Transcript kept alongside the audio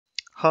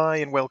Hi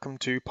and welcome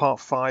to part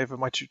 5 of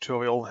my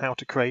tutorial how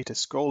to create a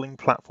scrolling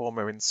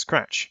platformer in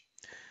Scratch.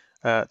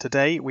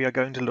 Today we are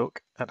going to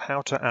look at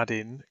how to add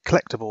in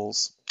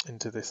collectibles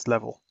into this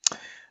level.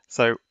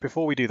 So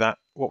before we do that,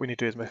 what we need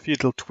to do is make a few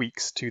little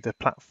tweaks to the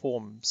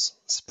platforms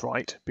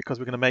sprite because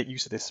we're going to make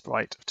use of this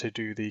sprite to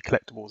do the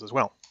collectibles as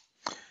well.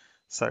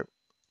 So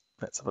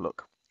let's have a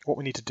look. What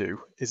we need to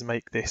do is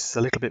make this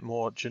a little bit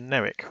more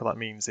generic. What that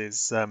means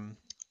is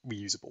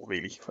reusable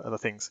really for other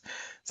things.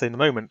 So in the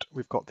moment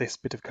we've got this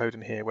bit of code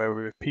in here where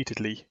we're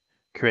repeatedly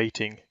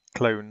creating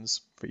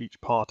clones for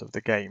each part of the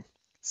game.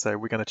 So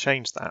we're going to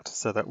change that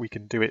so that we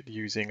can do it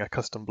using a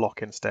custom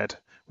block instead,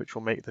 which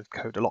will make the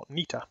code a lot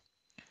neater.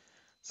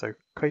 So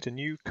create a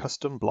new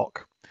custom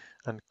block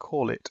and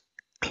call it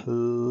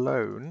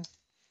clone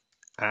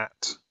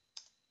at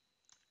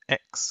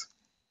x,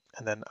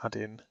 and then add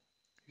in,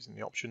 using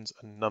the options,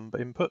 a number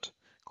input,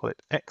 call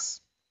it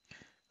x,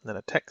 and then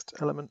a text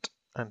element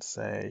and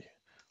say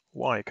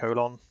y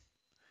colon,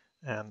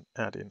 and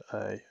add in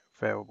a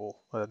variable,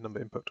 a number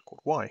input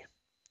called y, and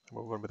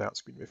we'll run without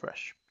screen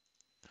refresh.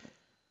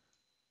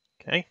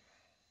 Okay.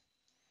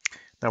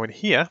 Now in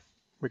here,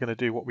 we're going to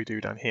do what we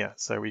do down here.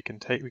 So we can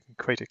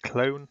create a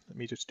clone. Let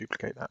me just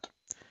duplicate that.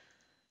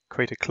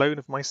 Create a clone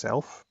of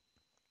myself,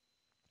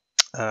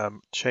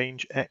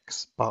 change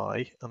x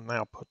by, and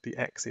now put the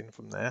x in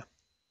from there,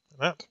 like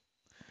that.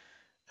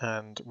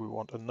 And we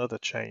want another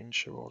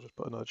change, so we'll just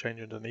put another change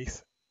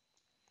underneath.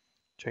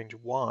 Change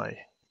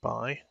y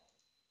by,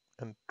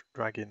 and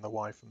drag in the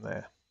y from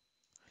there.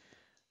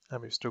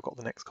 And we've still got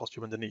the next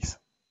costume underneath.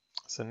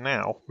 So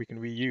now we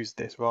can reuse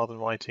this rather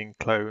than writing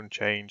clone,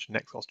 change,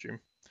 next costume.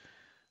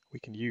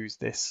 We can use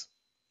this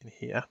in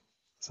here.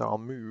 So I'll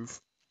move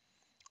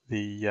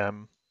the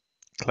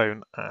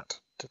clone at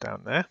to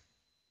down there,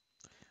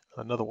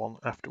 and another one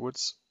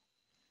afterwards,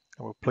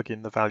 and we'll plug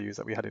in the values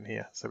that we had in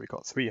here. So we've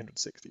got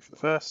 360 for the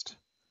first,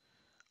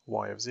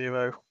 y of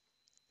 0,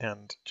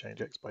 and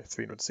change x by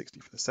 360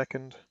 for the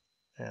second,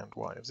 and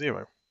y of 0.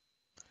 And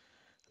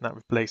that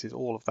replaces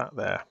all of that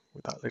there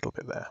with that little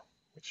bit there,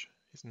 which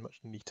is much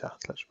neater.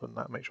 So let's run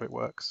that, make sure it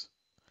works.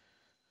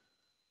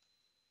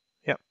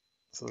 Yep,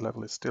 so the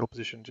level is still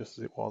positioned just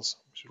as it was,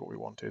 which is what we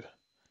wanted.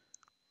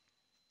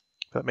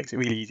 That makes it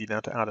really easy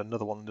now to add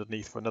another one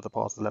underneath for another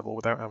part of the level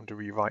without having to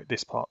rewrite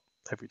this part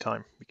every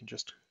time. We can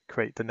just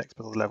create the next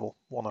part of the level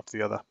one after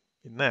the other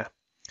in there.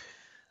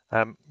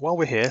 While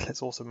we're here,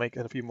 let's also make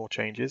a few more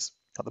changes.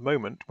 At the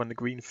moment, when the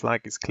green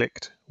flag is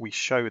clicked, we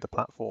show the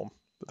platform,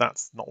 but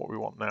that's not what we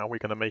want now. We're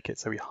going to make it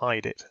so we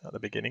hide it at the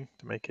beginning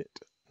to make it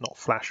not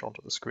flash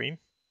onto the screen,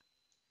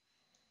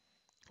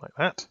 like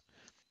that.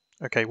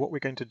 Okay, what we're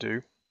going to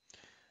do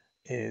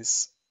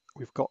is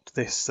we've got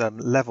this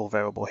level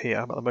variable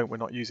here, but at the moment we're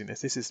not using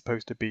this. This is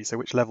supposed to be, so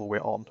which level we're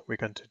on, we're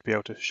going to be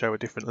able to show a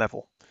different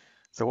level.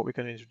 So what we're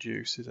going to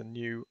introduce is a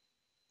new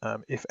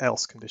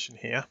if-else condition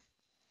here.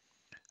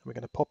 And we're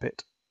going to pop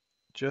it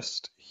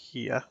just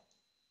here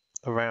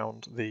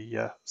around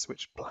the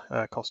switch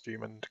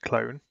costume and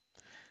clone.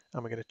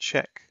 And we're going to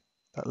check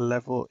that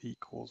level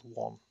equals 1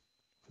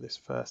 for this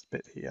first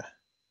bit here.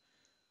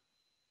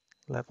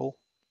 Level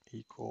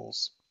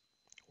equals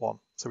 1.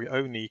 So we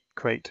only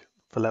create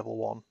for level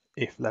 1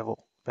 if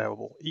level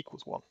variable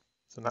equals 1.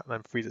 So that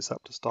then frees us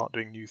up to start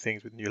doing new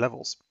things with new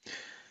levels.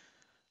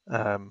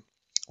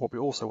 What we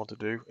also want to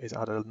do is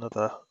add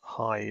another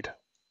hide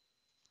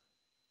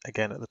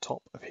again at the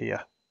top of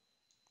here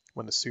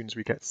as soon as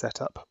we get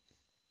set up,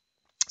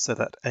 so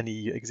that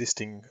any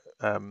existing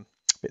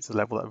bits of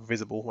level that are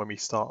visible when we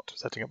start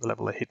setting up the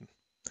level are hidden.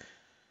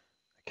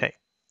 Okay,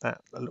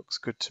 that looks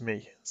good to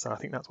me. So I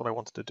think that's what I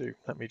wanted to do.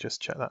 Let me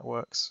just check that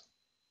works.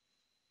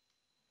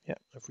 Yeah,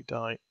 if we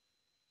die,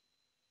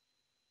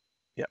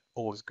 yeah,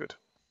 all is good.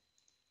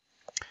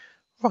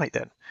 Right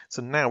then,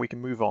 so now we can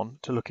move on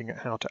to looking at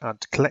how to add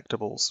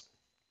collectibles.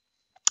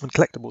 And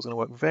collectibles are going to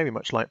work very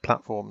much like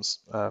platforms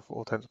for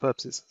all intents and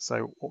purposes.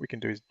 So what we can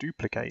do is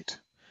duplicate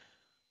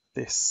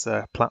this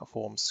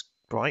platform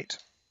sprite,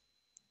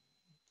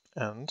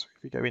 and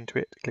if we go into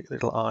it, click the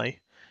little I,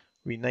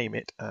 rename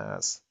it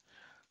as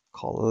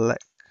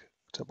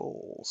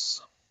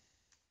Collectibles,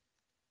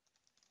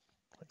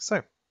 like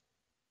so.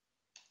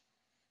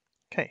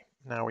 Okay,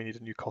 now we need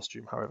a new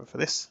costume, however, for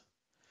this.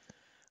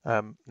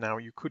 Now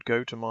you could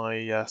go to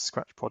my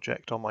Scratch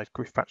project on my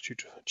Griffpatch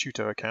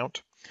tutor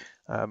account,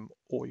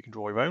 or you can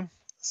draw your own.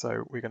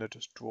 So we're going to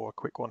just draw a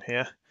quick one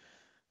here.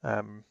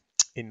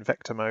 In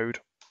vector mode,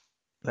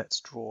 let's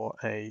draw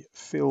a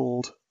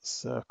filled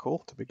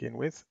circle to begin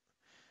with.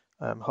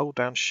 Hold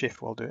down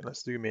shift while doing it.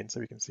 Let's zoom in so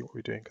we can see what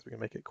we're doing, because we're going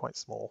to make it quite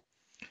small.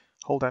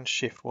 Hold down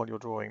shift while you're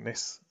drawing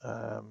this.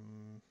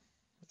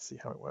 Let's see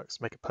how it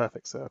works. Make a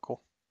perfect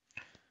circle,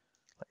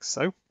 like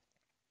so.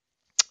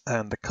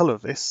 And the color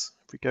of this,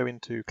 if we go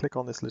into, click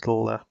on this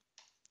little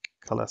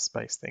color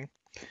space thing,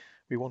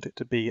 we want it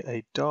to be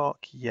a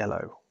dark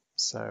yellow.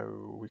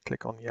 So we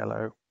click on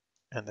yellow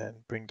and then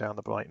bring down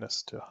the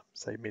brightness to,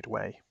 say,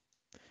 midway.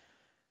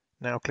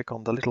 Now click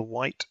on the little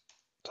white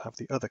to have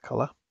the other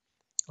color.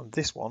 And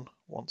this one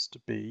wants to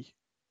be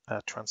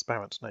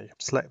transparent. Now you can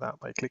select that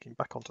by clicking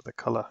back onto the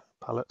color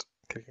palette,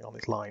 clicking on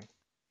this line.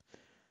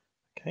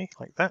 Okay,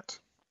 like that.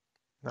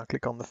 Now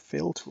click on the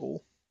fill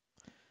tool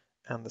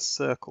and the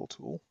circle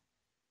tool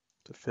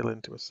to fill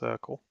into a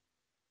circle,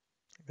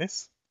 like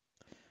this,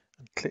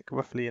 and click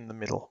roughly in the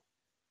middle.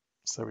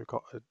 So we've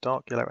got a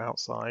dark yellow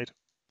outside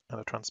and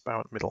a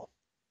transparent middle.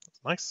 That's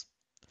nice.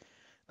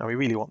 Now we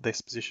really want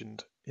this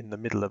positioned in the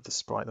middle of the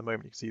sprite. At the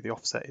moment you can see the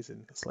offset is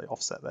in a slight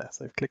offset there.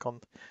 So click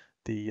on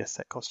the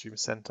set costume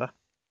center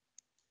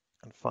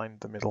and find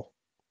the middle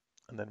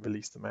and then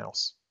release the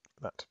mouse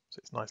like that, so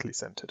it's nicely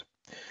centered.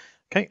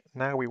 Okay,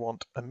 now we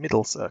want a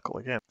middle circle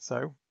again.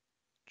 So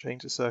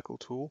change the circle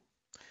tool.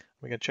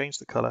 We're going to change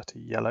the color to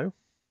yellow,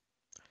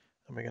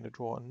 and we're going to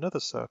draw another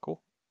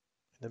circle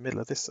in the middle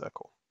of this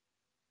circle.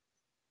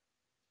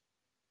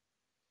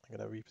 I'm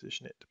going to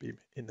reposition it to be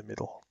in the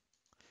middle,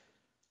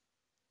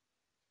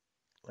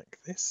 like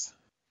this,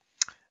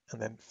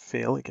 and then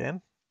fill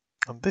again.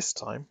 And this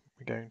time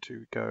we're going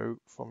to go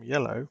from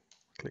yellow,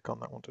 click on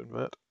that one to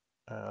invert,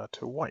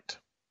 to white.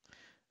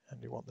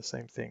 And we want the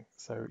same thing.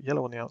 So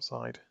yellow on the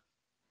outside,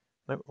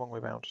 no, wrong way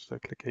around, so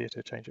click here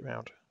to change it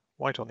around.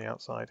 White on the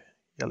outside,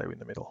 yellow in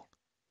the middle.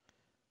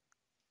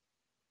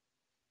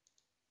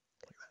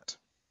 Like that.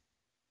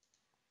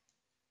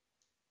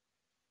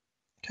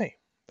 Okay,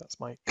 that's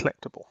my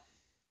collectible.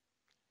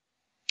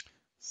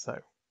 So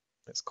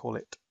let's call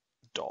it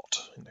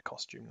Dot in the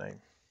costume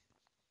name.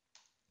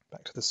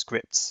 Back to the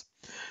scripts.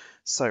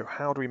 So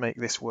how do we make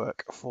this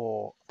work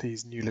for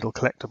these new little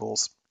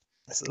collectibles?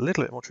 It's a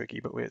little bit more tricky,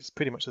 but it's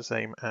pretty much the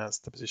same as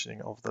the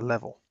positioning of the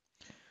level.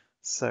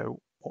 So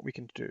what we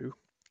can do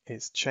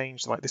is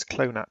change, like this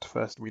clone at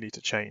first we need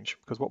to change,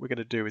 because what we're going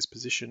to do is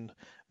position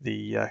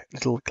the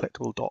little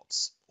collectible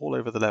dots all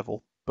over the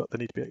level, but they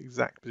need to be at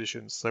exact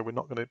positions. So we're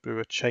not going to do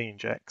a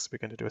change X, we're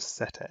going to do a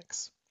set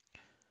X.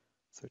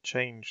 So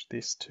change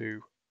this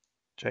to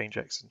change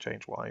X and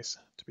change Y's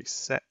to be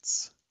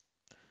sets,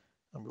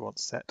 and we want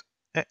set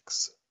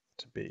X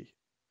to be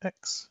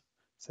X,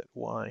 set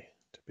Y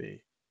to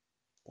be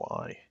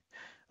Y,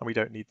 and we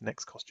don't need the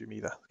next costume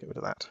either. Get rid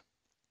of that.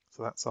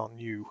 So that's our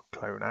new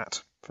clone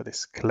at for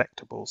this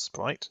collectibles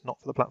sprite, not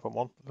for the platform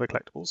one, but for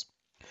collectibles.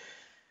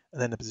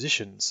 And then the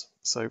positions.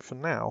 So for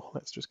now,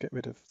 let's just get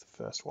rid of the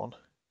first one.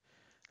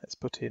 Let's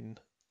put in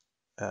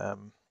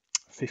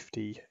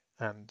 50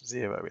 and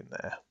 0 in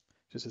there,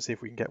 just to see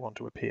if we can get one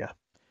to appear.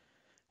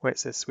 Where it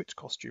says switch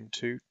costume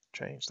to,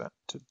 change that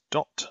to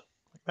dot,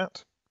 like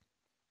that.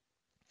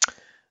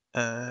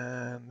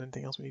 And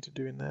anything else we need to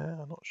do in there?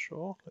 I'm not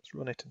sure. Let's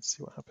run it and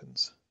see what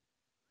happens.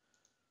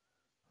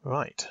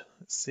 Right,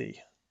 let's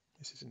see.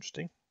 This is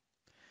interesting.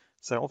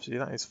 So obviously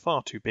that is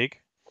far too big,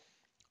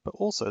 but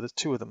also there's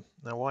two of them.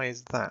 Now why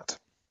is that?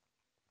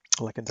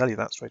 Well, I can tell you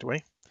that straight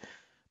away,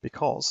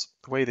 because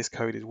the way this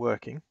code is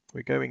working,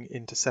 we're going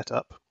into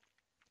setup,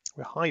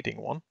 we're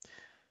hiding one,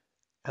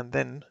 and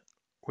then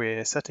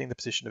we're setting the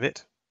position of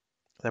it,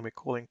 then we're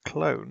calling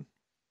clone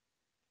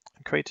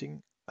and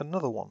creating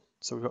another one.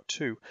 So we've got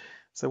two.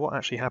 So what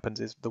actually happens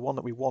is the one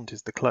that we want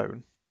is the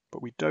clone,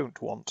 but we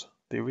don't want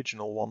the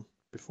original one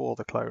before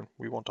the clone.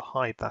 We want to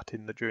hide that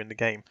during the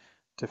game.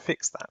 To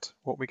fix that,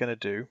 what we're going to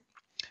do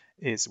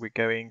is we're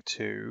going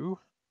to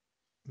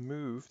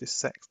move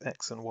this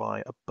X and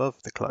Y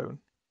above the clone,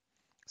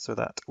 so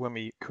that when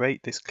we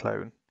create this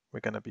clone,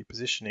 we're going to be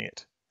positioning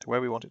it to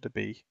where we want it to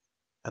be,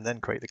 and then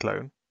create the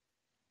clone.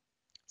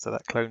 So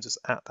that clones us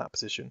at that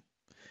position.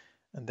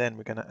 And then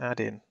we're going to add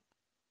in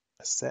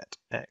a set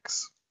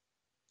X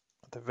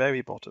at the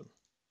very bottom,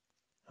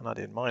 and add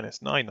in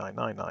minus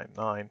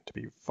 99999 to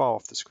be far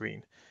off the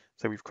screen.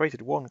 So we've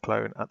created one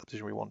clone at the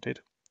position we wanted,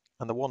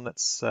 and the one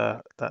that's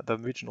that the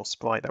original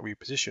sprite that we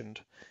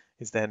positioned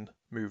is then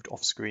moved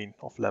off screen,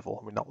 off level,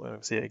 and we're not going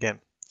to see it again.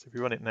 So if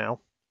we run it now,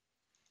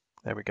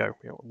 there we go.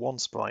 We got one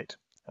sprite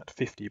at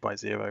 50 by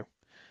 0,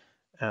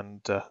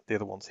 and the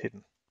other one's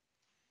hidden.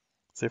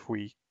 So if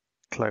we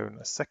clone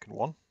a second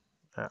one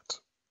at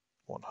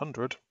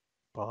 100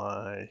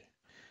 by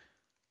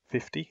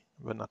 50,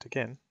 run that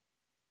again,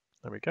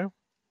 there we go.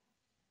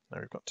 Now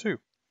we've got two.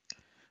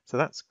 So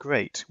that's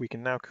great. We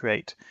can now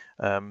create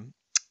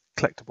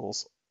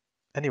collectibles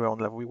anywhere on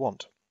the level we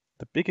want.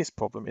 The biggest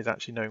problem is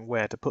actually knowing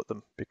where to put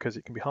them, because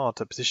it can be hard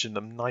to position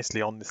them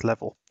nicely on this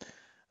level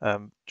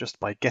just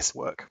by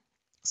guesswork.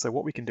 So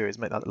what we can do is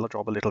make that little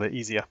job a little bit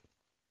easier.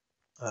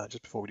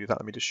 Just before we do that,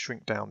 let me just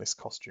shrink down this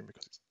costume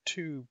because it's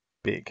too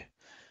big.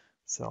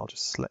 So I'll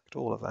just select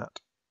all of that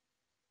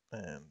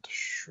and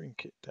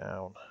shrink it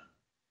down.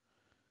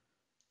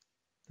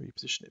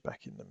 Reposition it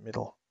back in the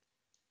middle.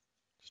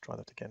 Let's try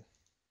that again.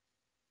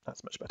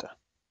 That's much better.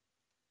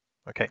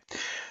 Okay,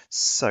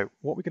 so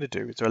what we're going to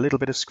do is do a little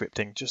bit of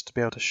scripting just to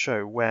be able to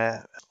show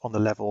where on the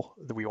level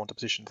that we want to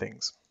position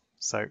things.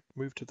 So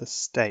move to the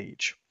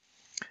stage,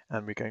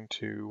 and we're going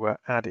to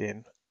add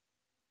in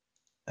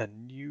a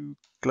new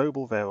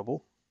global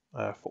variable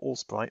for all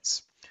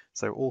sprites.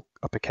 So all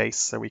uppercase,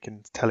 so we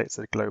can tell it's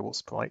a global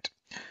sprite.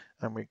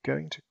 And we're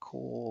going to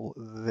call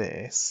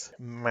this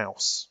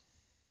mouse,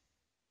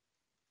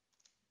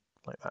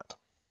 like that.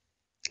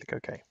 click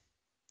OK.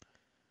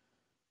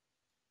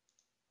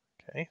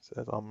 Okay, so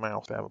there's our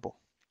mouse variable.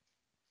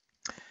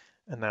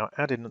 And now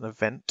add in an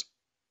event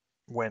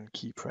when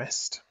key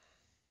pressed,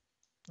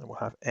 and we'll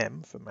have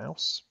M for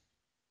mouse,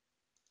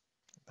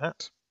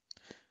 that,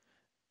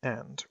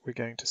 and we're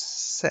going to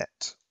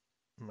set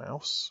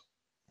mouse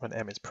when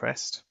M is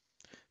pressed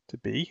to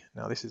be,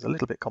 now this is a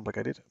little bit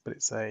complicated, but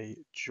it's a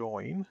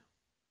join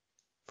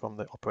from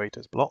the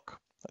operators block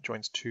that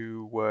joins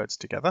two words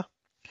together,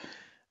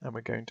 and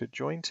we're going to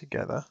join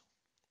together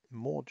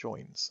more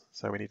joins.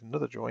 So we need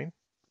another join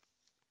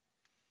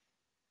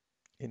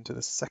into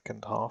the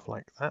second half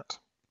like that,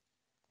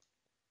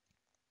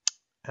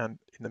 and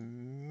in the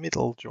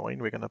middle join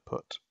we're going to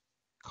put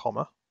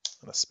comma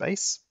and a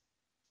space,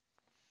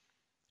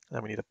 and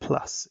then we need a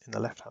plus in the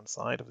left hand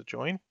side of the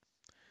join,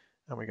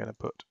 and we're going to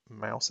put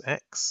mouse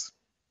X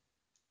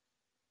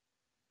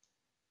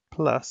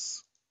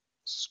plus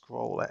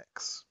scroll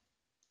X,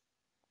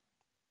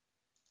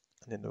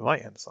 and in the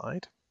right hand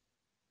side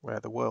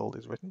where the world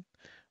is written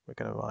we're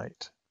going to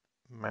write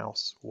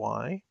mouse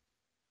Y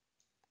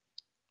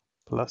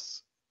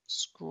plus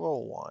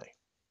scroll Y,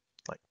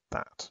 like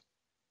that.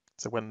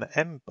 So when the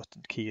M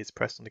button key is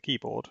pressed on the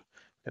keyboard,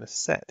 we're going to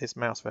set this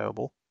mouse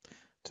variable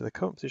to the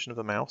current position of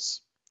the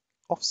mouse,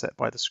 offset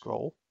by the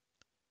scroll,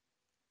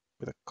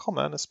 with a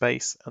comma and a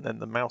space, and then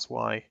the mouse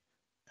Y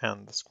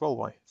and the scroll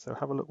Y. So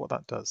have a look what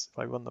that does if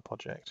I run the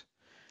project.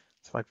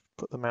 So if I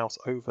put the mouse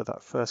over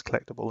that first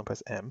collectible and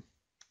press M,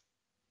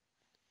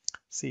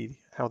 see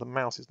how the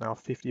mouse is now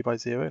 50 by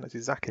 0, and that's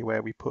exactly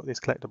where we put this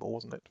collectible,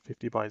 wasn't it?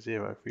 50 by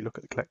 0. If we look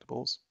at the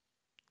collectibles,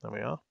 there we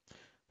are.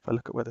 If I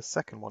look at where the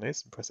second one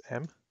is and press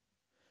M,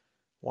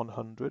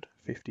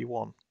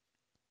 151,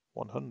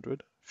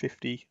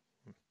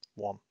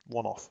 151,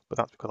 one off, but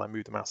that's because I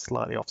moved the mouse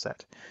slightly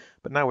offset.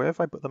 But now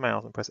wherever I put the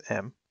mouse and press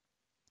M,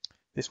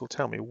 this will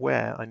tell me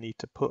where I need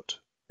to put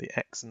the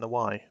X and the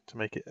Y to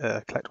make it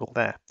collectible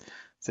there.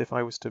 So if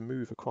I was to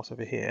move across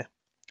over here,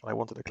 and I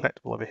wanted a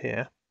collectible over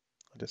here,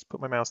 I just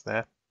put my mouse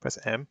there, press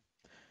M,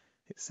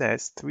 it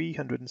says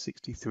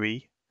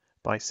 363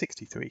 by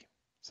 63.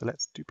 So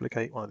let's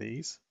duplicate one of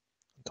these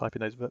and type in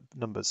those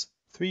numbers,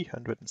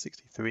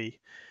 363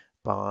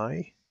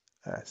 by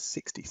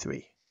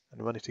 63,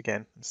 and run it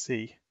again and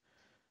see.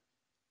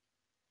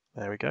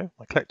 There we go,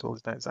 my collectible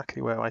is now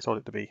exactly where I told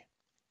it to be.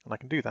 And I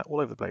can do that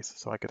all over the place,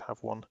 so I could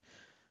have one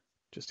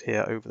just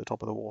here over the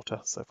top of the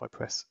water. So if I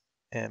press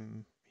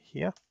M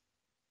here,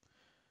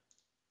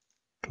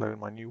 clone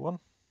my new one,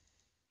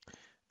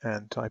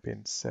 and type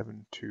in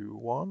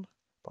 721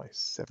 by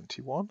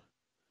 71,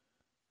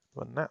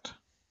 run that.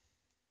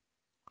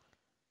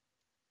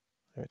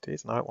 There it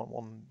is. Now I want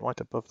one right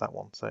above that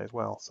one, say as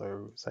well.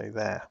 So say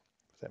there,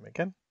 same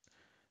again.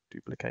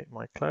 Duplicate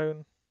my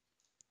clone.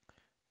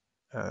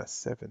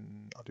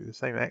 7. I'll do the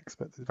same X,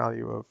 but the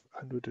value of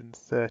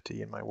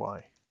 130 in my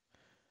Y.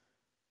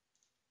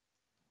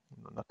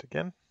 Run that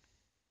again.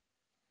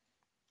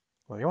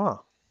 There you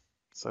are.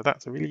 So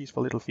that's a really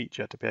useful little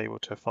feature to be able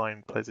to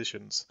find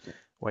positions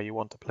where you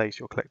want to place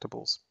your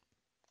collectibles.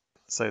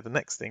 So the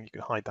next thing, you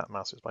can hide that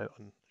mouse just by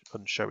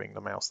unshowing the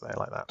mouse there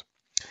like that.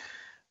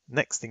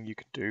 Next thing you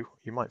can do,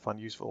 you might find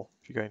useful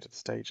if you go into the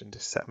stage and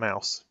just set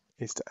mouse,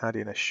 is to add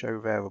in a show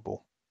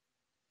variable.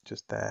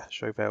 Just there,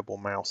 show variable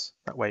mouse.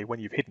 That way when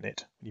you've hidden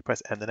it, when you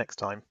press M the next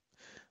time,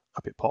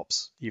 up it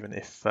pops, even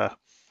if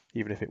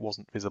it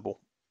wasn't visible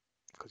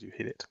because you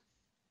hid it.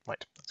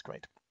 Right, that's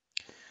great.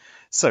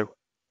 So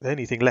the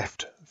only thing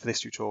left for this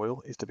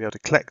tutorial is to be able to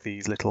collect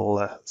these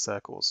little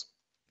circles,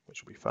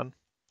 which will be fun.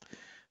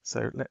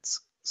 So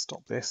let's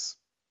stop this,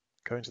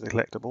 go into the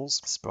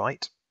collectibles,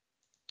 sprite,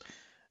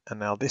 and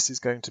now this is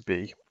going to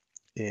be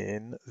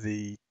in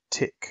the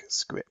tick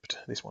script,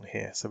 this one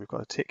here. So we've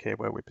got a tick here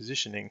where we're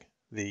positioning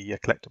the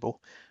collectible.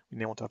 We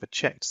now want to have a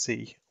check to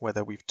see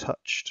whether we've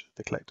touched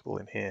the collectible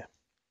in here.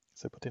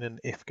 So put in an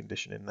if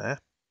condition in there,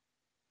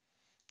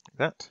 like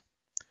that,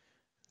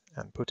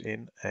 and put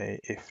in a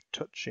if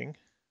touching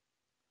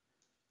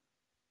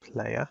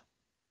player,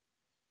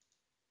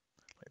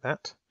 like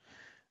that.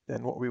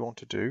 Then what we want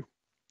to do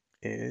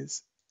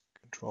is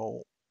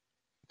Control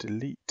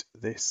delete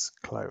this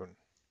clone.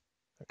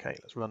 Okay,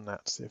 let's run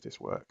that to see if this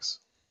works.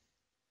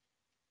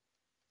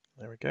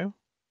 There we go.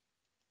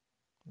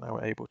 Now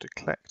we're able to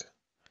collect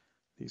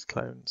these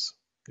clones,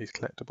 these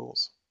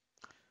collectibles.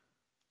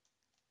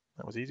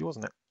 That was easy,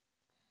 wasn't it?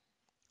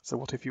 So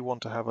what if you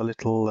want to have a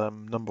little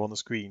number on the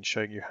screen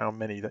showing you how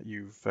many that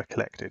you've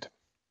collected?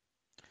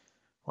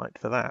 Right,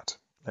 for that,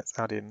 let's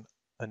add in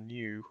a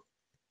new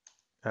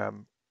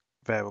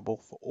variable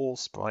for all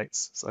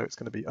sprites. So it's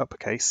going to be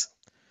uppercase,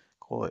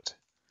 call it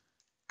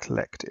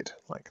collected,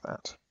 like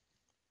that,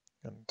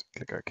 and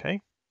click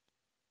OK.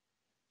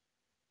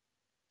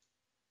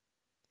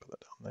 Put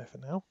that down there for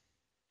now.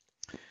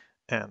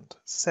 And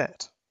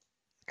set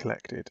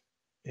collected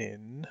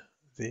in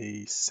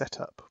the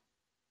setup.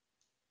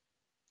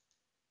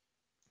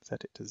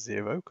 Set it to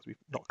 0 because we've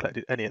not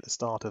collected any at the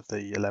start of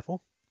the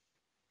level.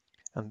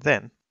 And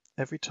then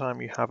every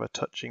time you have a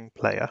touching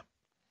player,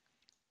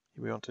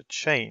 we want to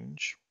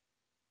change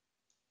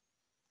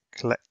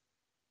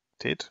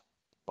collected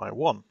by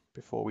 1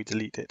 before we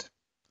delete it.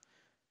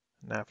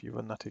 Now if you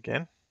run that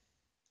again,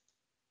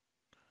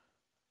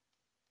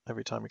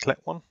 every time we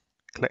collect one,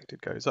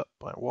 collected goes up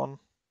by 1,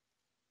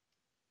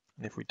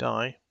 and if we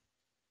die,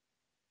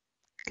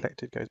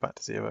 collected goes back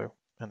to 0,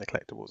 and the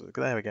collectibles are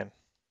there again,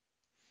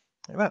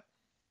 like that.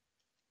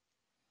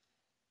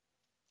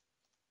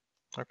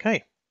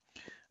 Okay,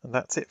 and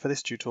that's it for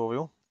this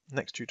tutorial.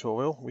 Next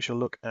tutorial, we shall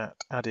look at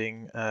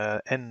adding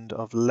end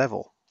of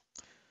level.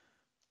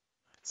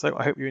 So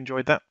I hope you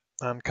enjoyed that,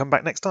 and come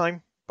back next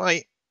time.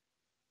 Bye!